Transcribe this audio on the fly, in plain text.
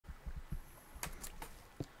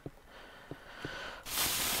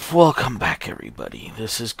Welcome back, everybody.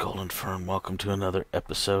 This is Goldenfir, and welcome to another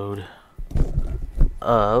episode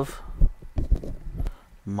of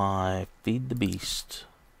my Feed the Beast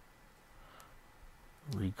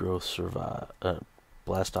Regrowth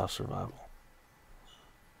Blastoff Survival.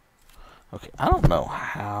 Okay, I don't know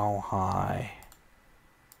how high.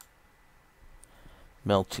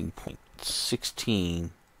 Melting point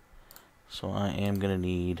 16. So I am going to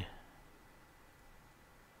need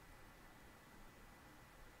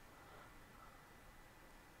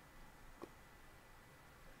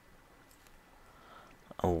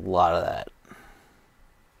a lot of that.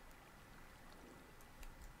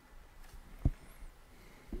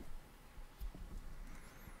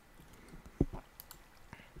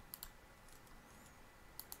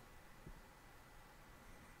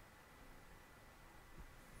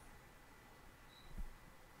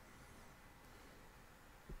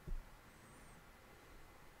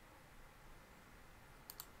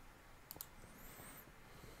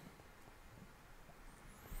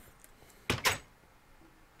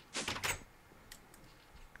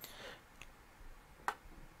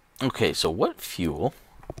 Okay, so what fuel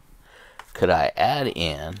could I add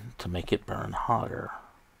in to make it burn hotter?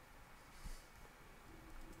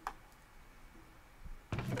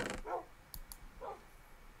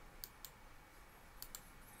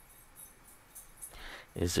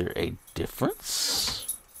 Is there a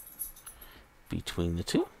difference between the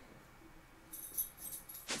two?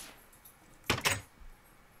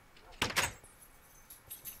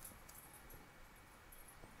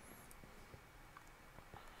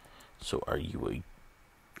 So are you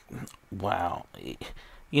a... Wow.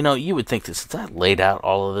 You know, you would think that since I laid out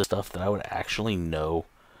all of this stuff that I would actually know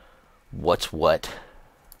what's what.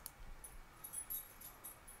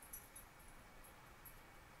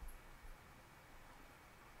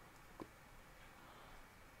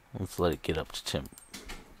 Let's let it get up to temp.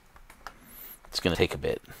 It's going to take a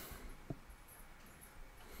bit.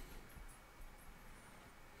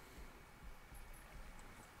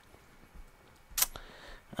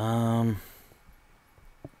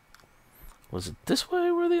 Was it this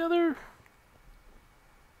way or the other?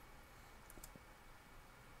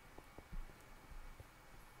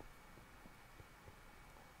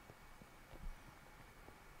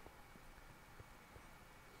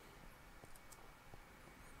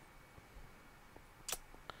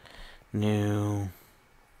 No,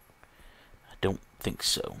 I don't think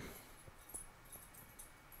so.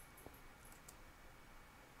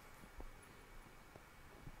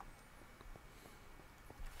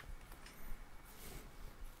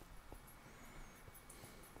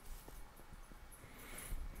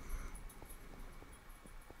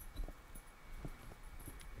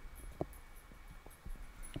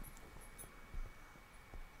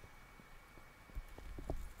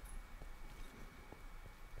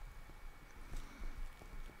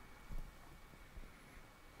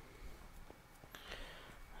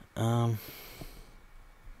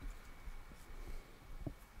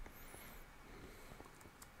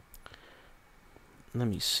 Let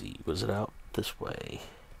me see. Was it out this way?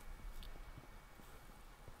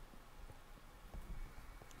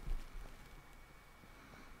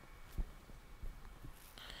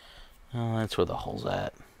 Oh, that's where the hole's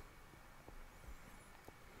at.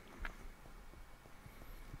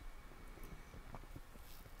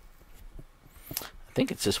 I think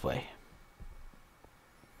it's this way.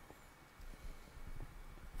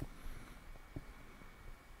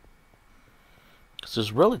 Because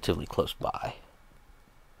it's relatively close by.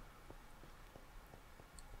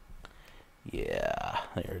 Yeah,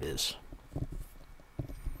 there it is.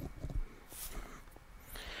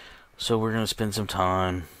 So we're going to spend some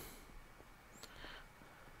time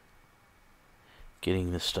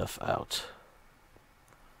getting this stuff out.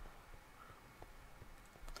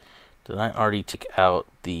 Did I already take out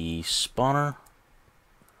the spawner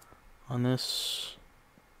on this?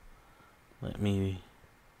 Let me...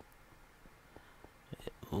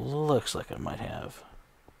 It looks like I might have.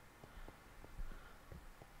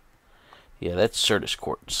 Yeah, that Certus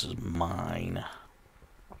quartz is mine.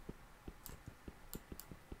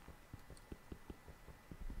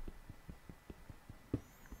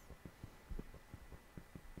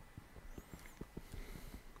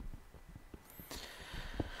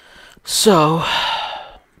 So,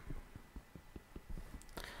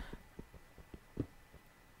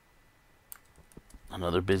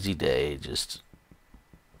 another busy day, just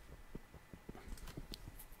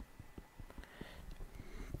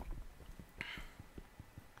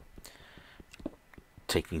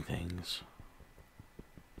taking things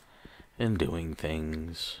and doing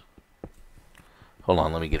things. Hold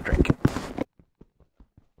on, let me get a drink.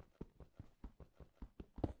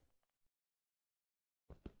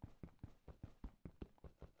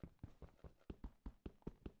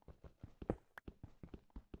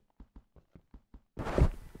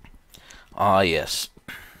 Ah, yes.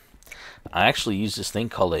 I actually use this thing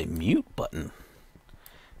called a mute button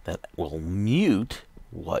that will mute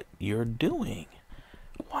what you're doing.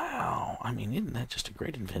 Wow. I mean, isn't that just a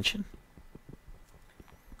great invention?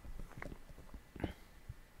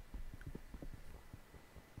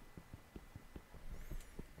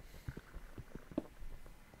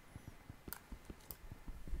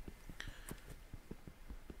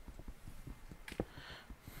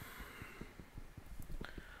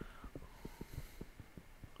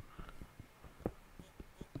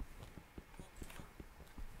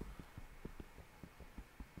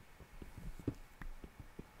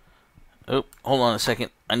 Oh, hold on a second.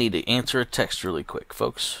 I need to answer a text really quick,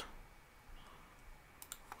 folks.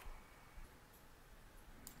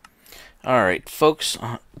 Alright, folks.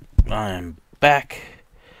 I'm back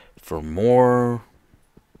for more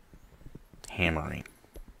hammering.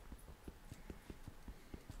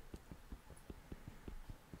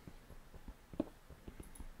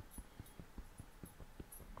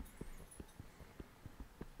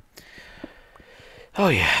 Oh,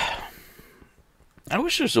 yeah. I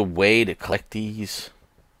wish there was a way to collect these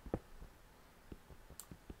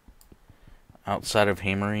outside of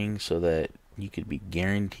hammering so that you could be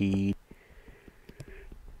guaranteed.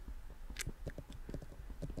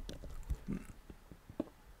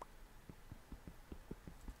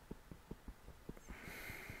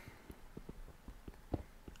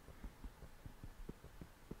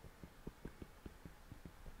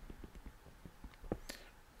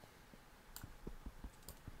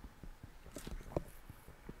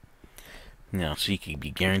 You know, so you could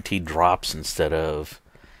be guaranteed drops instead of,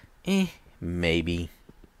 maybe.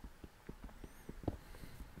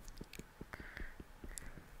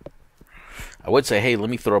 I would say, hey, let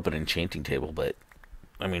me throw up an enchanting table, but,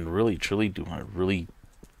 I mean, really, truly, do I really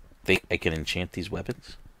think I can enchant these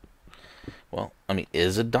weapons? Well, I mean,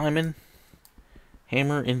 is a diamond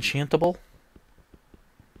hammer enchantable?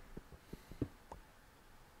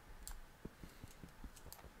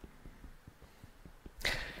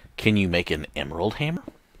 Can you make an emerald hammer?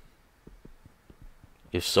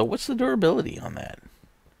 If so, what's the durability on that?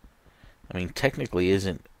 I mean, technically,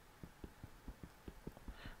 isn't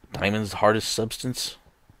diamond's the hardest substance?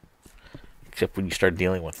 Except when you start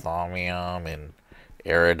dealing with thaumium and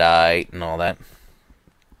erudite and all that.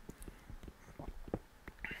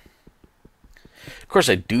 Of course,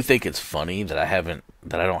 I do think it's funny that I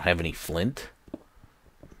don't have any flint.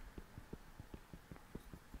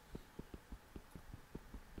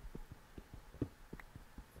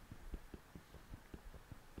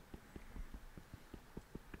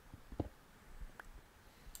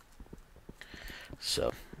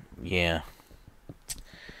 So, yeah.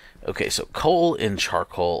 Okay, so coal and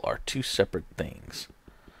charcoal are two separate things.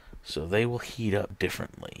 So they will heat up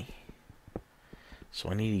differently. So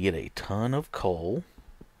I need to get a ton of coal.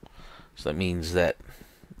 So that means that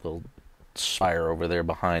little spire over there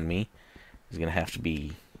behind me is going to have to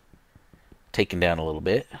be taken down a little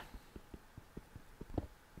bit.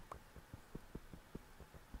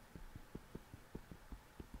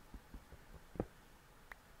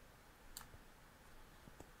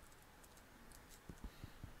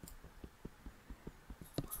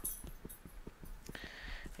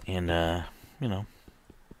 And, you know,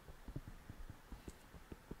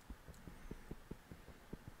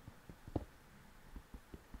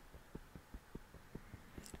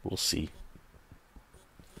 we'll see.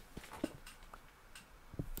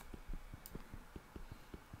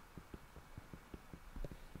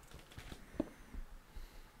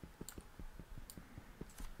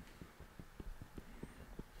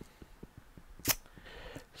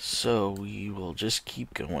 So we will just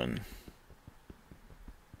keep going.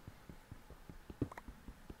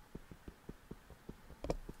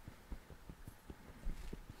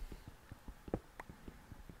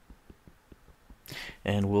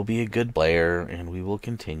 And we'll be a good player, and we will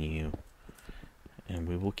continue, and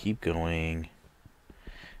we will keep going,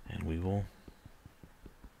 and we will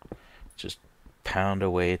just pound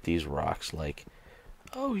away at these rocks like,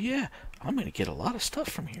 oh yeah, I'm going to get a lot of stuff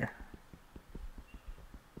from here.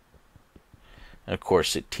 And of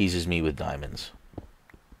course, it teases me with diamonds.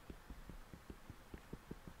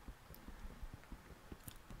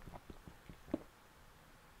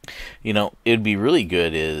 You know, it'd be really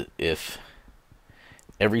good if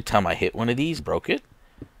every time I hit one of these, broke it,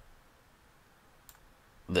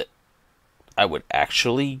 that I would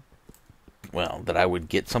actually, well, that I would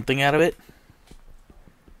get something out of it.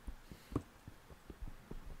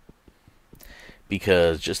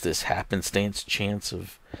 Because just this happenstance chance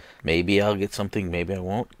of maybe I'll get something, maybe I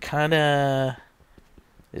won't, kinda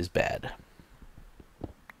is bad.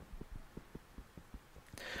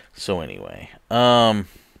 So anyway, one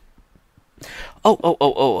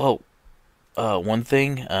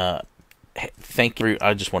thing. I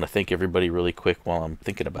just want to thank everybody really quick while I'm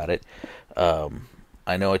thinking about it.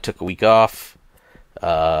 I know I took a week off,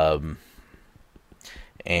 and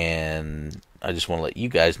I just want to let you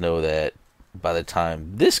guys know that by the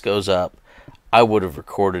time this goes up, I would have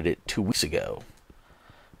recorded it 2 weeks ago.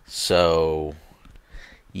 So,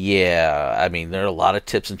 yeah, I mean, there are a lot of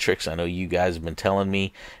tips and tricks I know you guys have been telling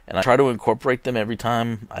me, and I try to incorporate them every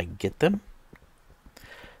time I get them.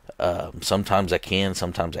 Sometimes I can,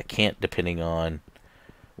 sometimes I can't, depending on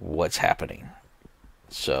what's happening.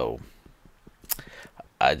 So,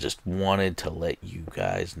 I just wanted to let you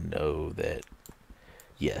guys know that,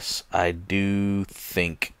 yes, I do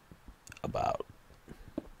think about...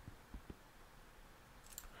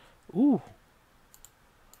 Ooh.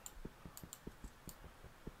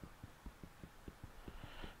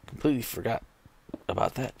 Completely forgot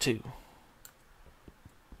about that, too.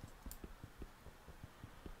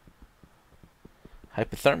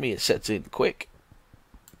 Hypothermia sets in quick.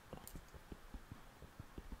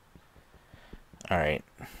 Alright.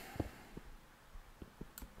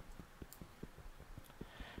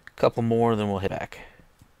 Couple more, then we'll hit back.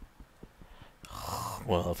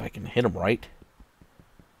 Well, if I can hit them right.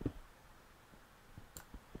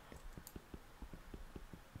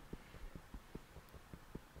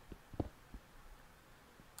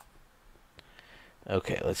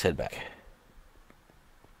 Okay, let's head back.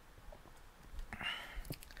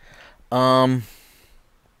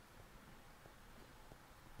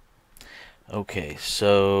 Okay,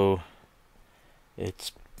 so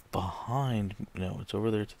it's behind. No, it's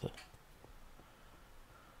over there to the...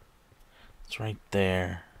 It's right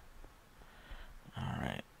there.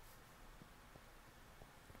 Alright.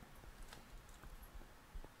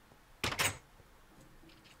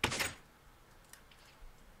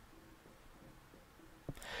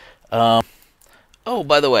 Oh,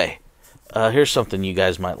 by the way, here's something you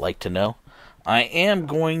guys might like to know. I am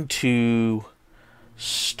going to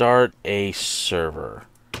start a server.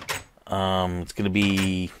 It's going to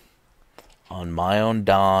be on my own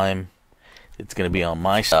dime. It's going to be on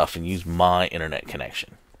my stuff and use my internet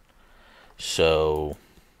connection. So,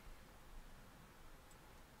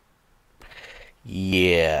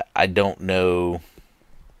 yeah, I don't know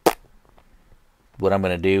what I'm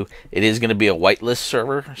going to do. It is going to be a whitelist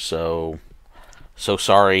server, so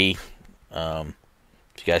sorry. If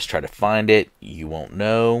you guys try to find it, you won't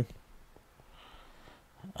know.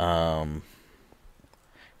 And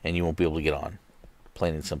you won't be able to get on.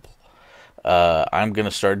 Plain and simple. I'm going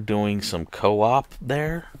to start doing some co-op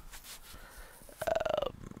there.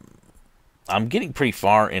 I'm getting pretty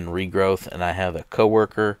far in regrowth, and I have a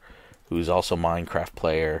coworker who's also a Minecraft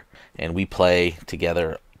player, and we play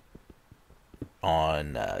together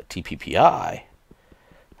on TPPI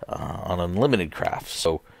on Unlimited Craft.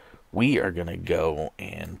 So we are going to go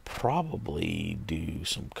and probably do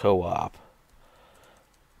some co-op.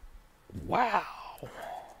 Wow.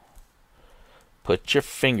 Put your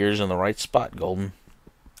fingers in the right spot, Golden.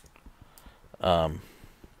 So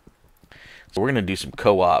we're going to do some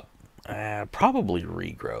co-op. Probably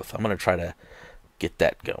regrowth. I'm going to try to get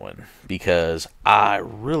that going because I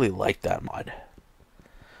really like that mod.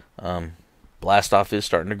 Blastoff is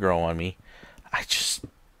starting to grow on me.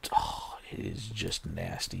 It is just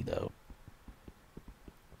nasty though.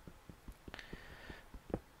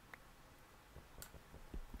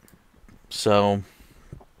 So,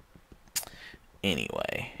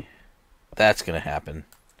 anyway, that's going to happen.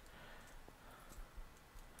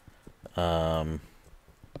 So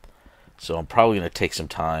I'm probably going to take some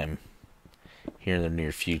time here in the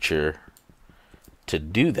near future to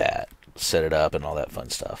do that, set it up and all that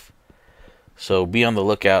fun stuff. So be on the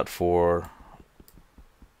lookout for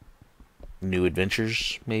new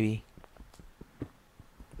adventures, maybe.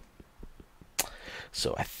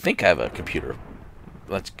 So I think I have a computer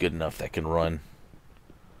that's good enough that can run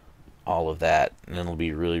all of that, and it'll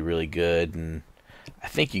be really, really good, and I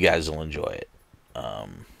think you guys will enjoy it.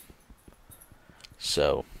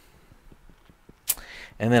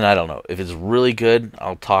 And then I don't know if it's really good.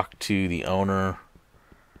 I'll talk to the owner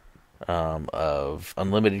of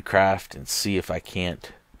Unlimited Craft and see if I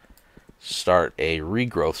can't start a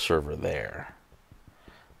regrowth server there.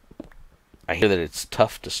 I hear that it's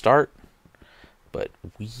tough to start, but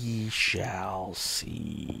we shall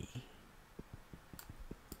see.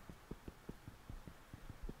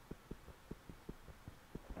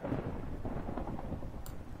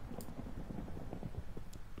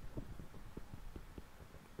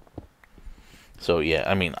 So yeah,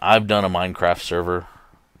 I mean, I've done a Minecraft server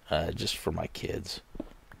just for my kids.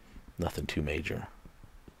 Nothing too major.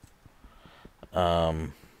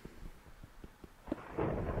 And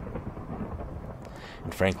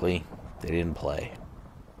frankly, they didn't play.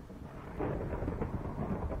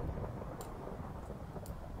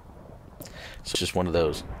 So it's just one of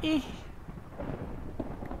those.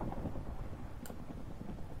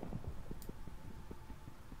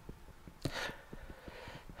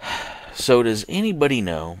 So does anybody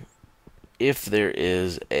know if there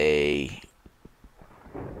is a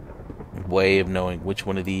way of knowing which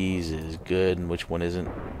one of these is good and which one isn't?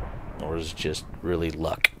 Or is it just really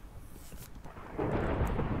luck?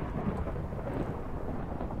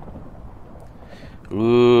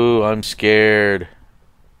 Ooh, I'm scared.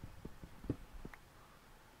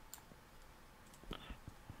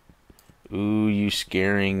 Ooh, you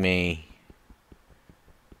scaring me.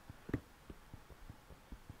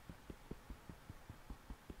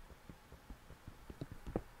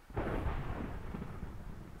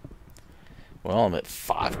 Well, I'm at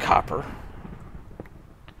 5 copper.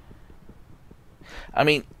 I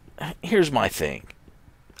mean, here's my thing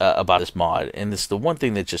about this mod, and this is the one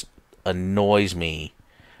thing that just annoys me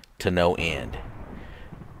to no end.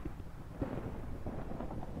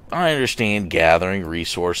 I understand gathering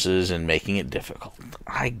resources and making it difficult.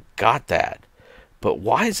 I got that. But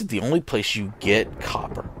why is it the only place you get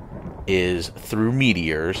copper is through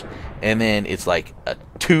meteors, and then it's like a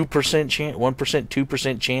 2% chance, 1%,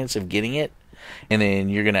 2% chance of getting it, and then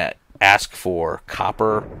you're going to ask for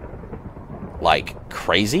copper like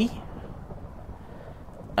crazy?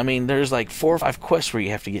 I mean, there's like 4 or 5 quests where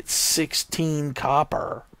you have to get 16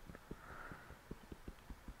 copper.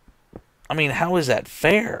 I mean, how is that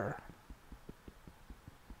fair?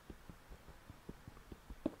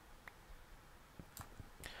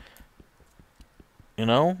 You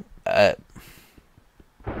know?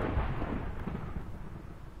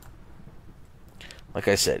 Like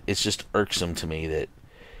I said, it's just irksome to me that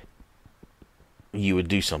you would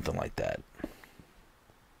do something like that.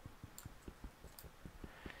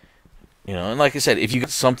 You know, and like I said, if you get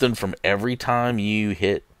something from every time you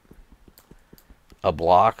hit a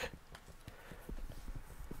block,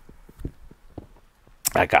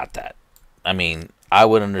 I got that. I mean, I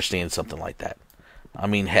would understand something like that. I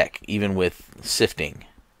mean, heck, even with sifting,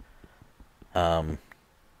 in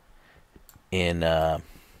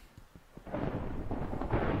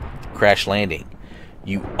Crash Landing,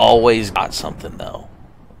 you always got something, though.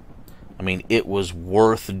 I mean, it was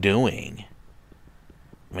worth doing.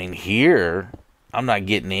 I mean, here, I'm not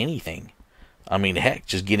getting anything. I mean, heck,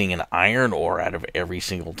 just getting an iron ore out of every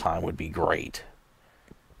single time would be great.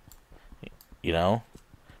 You know?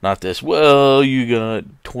 Not this, well, you got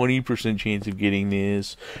 20% chance of getting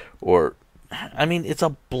this. Or, I mean, it's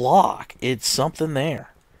a block. It's something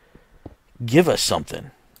there. Give us something.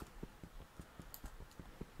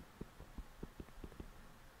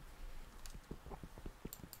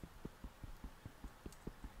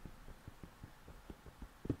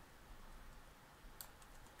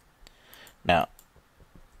 Now,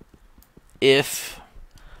 if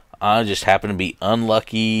I just happen to be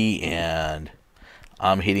unlucky and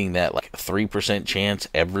I'm hitting that like 3% chance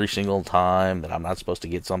every single time that I'm not supposed to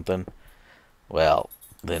get something, well,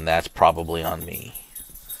 then that's probably on me.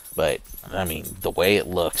 But, I mean, the way it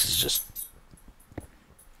looks is just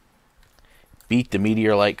beat the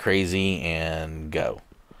meteor like crazy and go.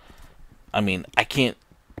 I mean, I can't,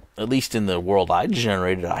 at least in the world I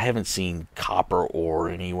generated, I haven't seen copper ore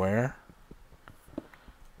anywhere.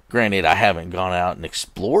 Granted, I haven't gone out and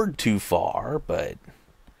explored too far, but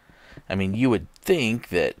I mean, you would think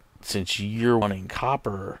that since you're wanting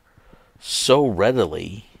copper so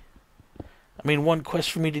readily, I mean, one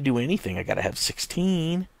quest for me to do anything, I gotta have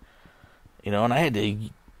 16, you know, and I had to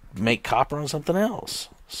make copper on something else.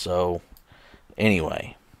 So,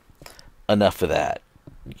 anyway, enough of that.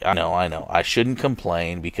 I know, I shouldn't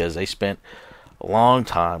complain because they spent a long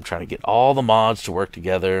time trying to get all the mods to work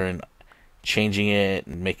together and changing it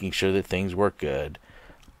and making sure that things work good.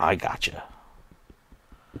 I gotcha.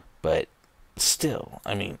 But still,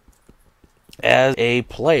 I mean, as a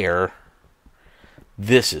player,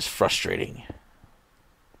 this is frustrating.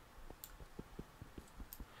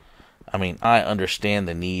 I mean, I understand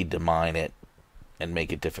the need to mine it and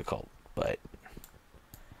make it difficult, but,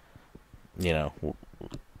 you know,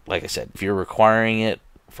 like I said, if you're requiring it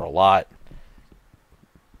for a lot,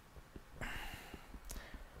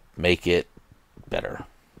 make it better.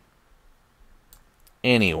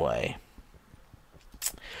 Anyway,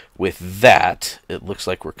 with that, it looks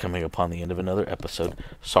like we're coming upon the end of another episode.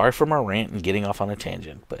 Sorry for my rant and getting off on a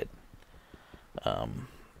tangent, but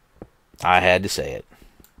I had to say it.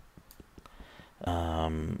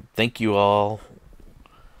 Thank you all.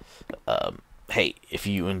 hey, if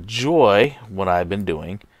you enjoy what I've been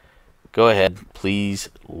doing, go ahead, please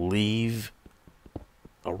leave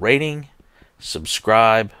a rating,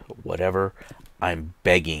 subscribe, whatever. I'm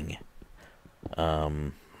begging.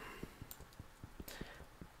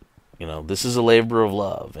 This is a labor of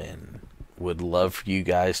love, and would love for you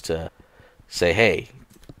guys to say, hey,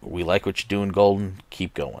 we like what you're doing, Golden.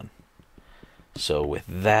 Keep going. So with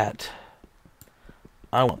that,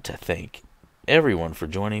 I want to thank everyone for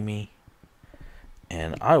joining me,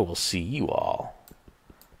 and I will see you all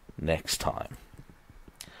next time.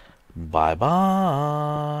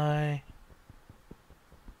 Bye-bye.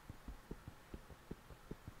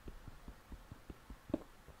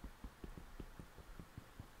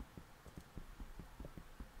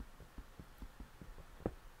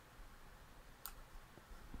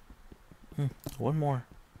 One more.